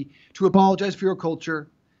easy to apologize for your culture,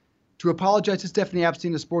 to apologize to Stephanie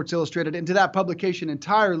Epstein of Sports Illustrated and to that publication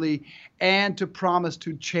entirely, and to promise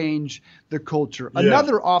to change the culture. Yeah.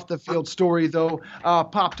 Another off-the-field story, though,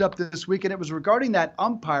 popped up this week, and it was regarding that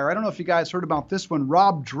umpire. I don't know if you guys heard about this one.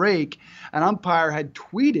 Rob Drake, an umpire, had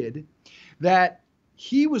tweeted that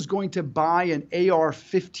he was going to buy an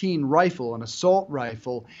AR-15 rifle, an assault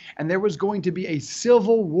rifle, and there was going to be a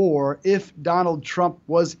civil war if Donald Trump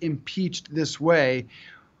was impeached this way.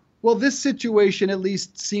 Well, this situation at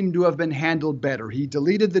least seemed to have been handled better. He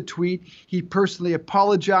deleted the tweet. He personally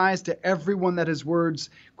apologized to everyone that his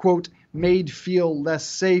words, quote, made feel less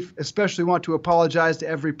safe. Especially want to apologize to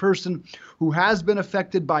every person who has been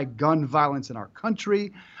affected by gun violence in our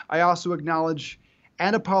country. I also acknowledge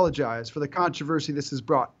and apologize for the controversy this has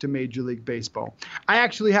brought to Major League Baseball. I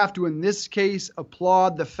actually have to, in this case,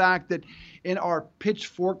 applaud the fact that in our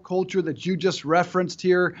pitchfork culture that you just referenced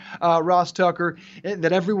here, Ross Tucker,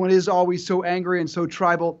 that everyone is always so angry and so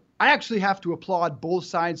tribal. I actually have to applaud both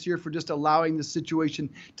sides here for just allowing the situation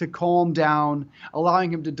to calm down,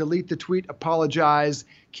 allowing him to delete the tweet, apologize,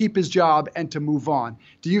 keep his job, and to move on.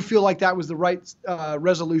 Do you feel like that was the right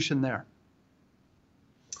resolution there?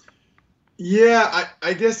 Yeah,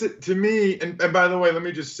 I guess to me, and by the way, let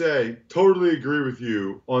me just say, totally agree with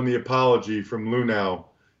you on the apology from Luhnow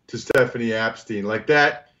to Stephanie Epstein. Like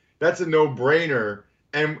that's a no-brainer.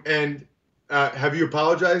 And have you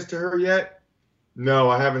apologized to her yet? No,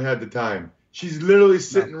 I haven't had the time. She's literally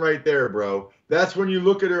sitting right there, bro. That's when you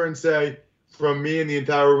look at her and say, from me and the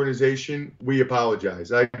entire organization, we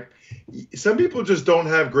apologize. Some people just don't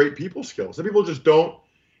have great people skills. Some people just don't.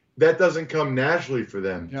 That doesn't come naturally for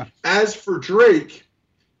them. Yeah. As for Drake,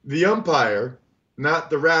 the umpire, not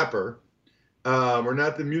the rapper, or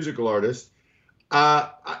not the musical artist,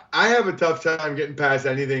 I have a tough time getting past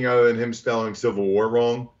anything other than him spelling Civil War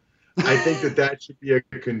wrong. I think that should be a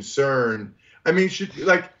concern. I mean,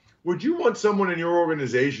 would you want someone in your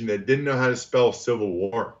organization that didn't know how to spell Civil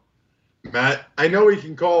War? Matt, I know he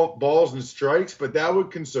can call balls and strikes, but that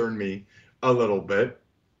would concern me a little bit.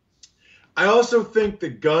 I also think the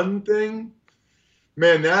gun thing,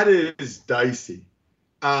 man, that is dicey.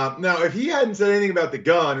 Now, if he hadn't said anything about the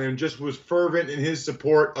gun and just was fervent in his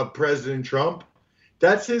support of President Trump,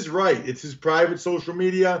 that's his right. It's his private social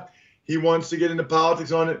media. He wants to get into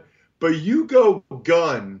politics on it. But you go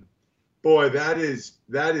gun, boy, that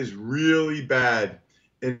is really bad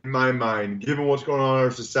in my mind, given what's going on in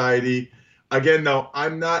our society. Again, though,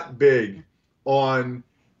 I'm not big on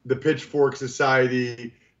the pitchfork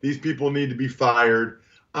society. These people need to be fired.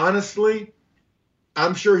 Honestly,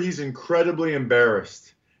 I'm sure he's incredibly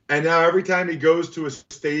embarrassed. And now every time he goes to a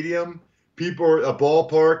stadium, a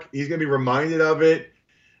ballpark, he's going to be reminded of it.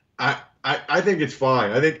 I think it's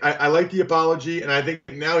fine. I like the apology, and I think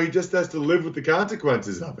now he just has to live with the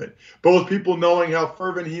consequences of it. Both people knowing how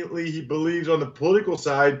fervently he believes on the political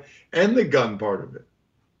side and the gun part of it.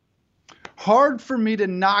 Hard for me to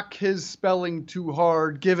knock his spelling too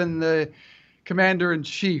hard, given the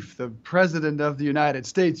Commander-in-Chief, the President of the United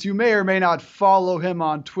States. You may or may not follow him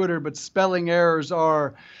on Twitter, but spelling errors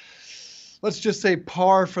are, let's just say,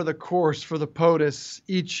 par for the course for the POTUS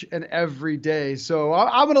each and every day. So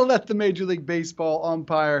I'm going to let the Major League Baseball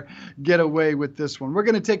umpire get away with this one. We're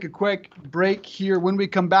going to take a quick break here. When we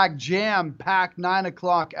come back, jam-packed 9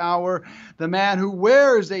 o'clock hour. The man who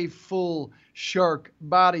wears a full Shark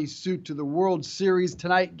bodysuit to the World Series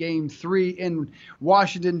tonight, Game 3 in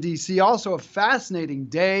Washington, D.C. Also a fascinating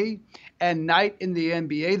day and night in the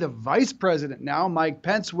NBA. The Vice President now, Mike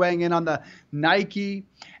Pence, weighing in on the Nike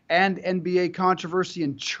and NBA controversy,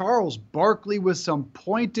 and Charles Barkley with some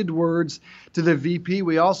pointed words to the VP.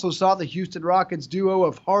 We also saw the Houston Rockets duo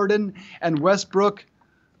of Harden and Westbrook,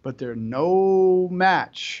 but they're no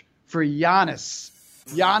match for Giannis.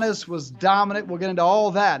 Giannis was dominant. We'll get into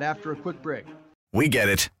all that after a quick break. We get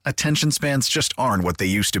it. Attention spans just aren't what they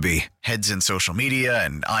used to be. Heads in social media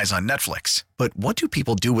and eyes on Netflix. But what do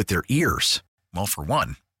people do with their ears? Well, for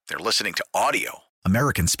one, they're listening to audio.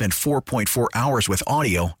 Americans spend 4.4 hours with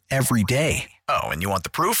audio every day. Oh, and you want the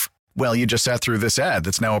proof? Well, you just sat through this ad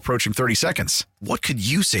that's now approaching 30 seconds. What could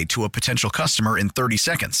you say to a potential customer in 30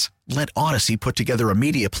 seconds? Let Odyssey put together a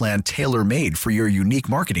media plan tailor-made for your unique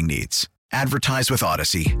marketing needs. Advertise with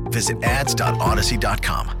Odyssey. Visit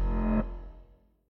ads.odyssey.com.